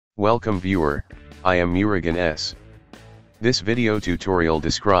Welcome viewer, I am Murugan S. This video tutorial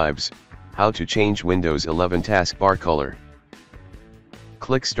describes how to change Windows 11 taskbar color.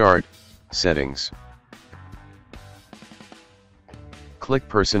 Click Start, Settings. Click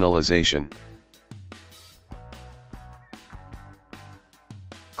Personalization.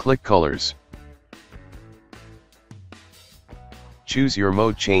 Click Colors. Choose your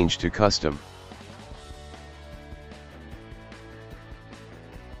mode, change to Custom.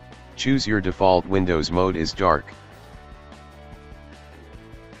 Choose your default Windows mode is dark.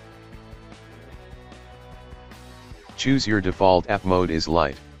 Choose your default app mode is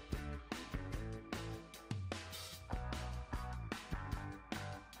light.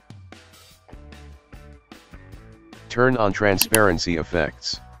 Turn on transparency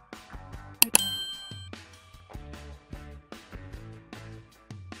effects.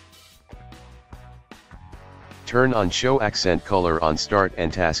 Turn on show accent color on start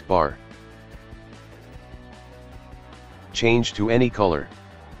and taskbar. Change to any color.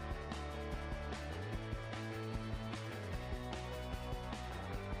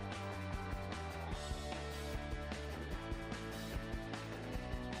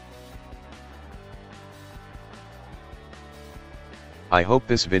 I hope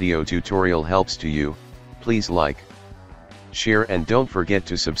this video tutorial helps to you. Please like, share and don't forget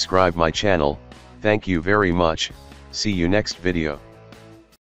to subscribe my channel. Thank you very much. See you next video.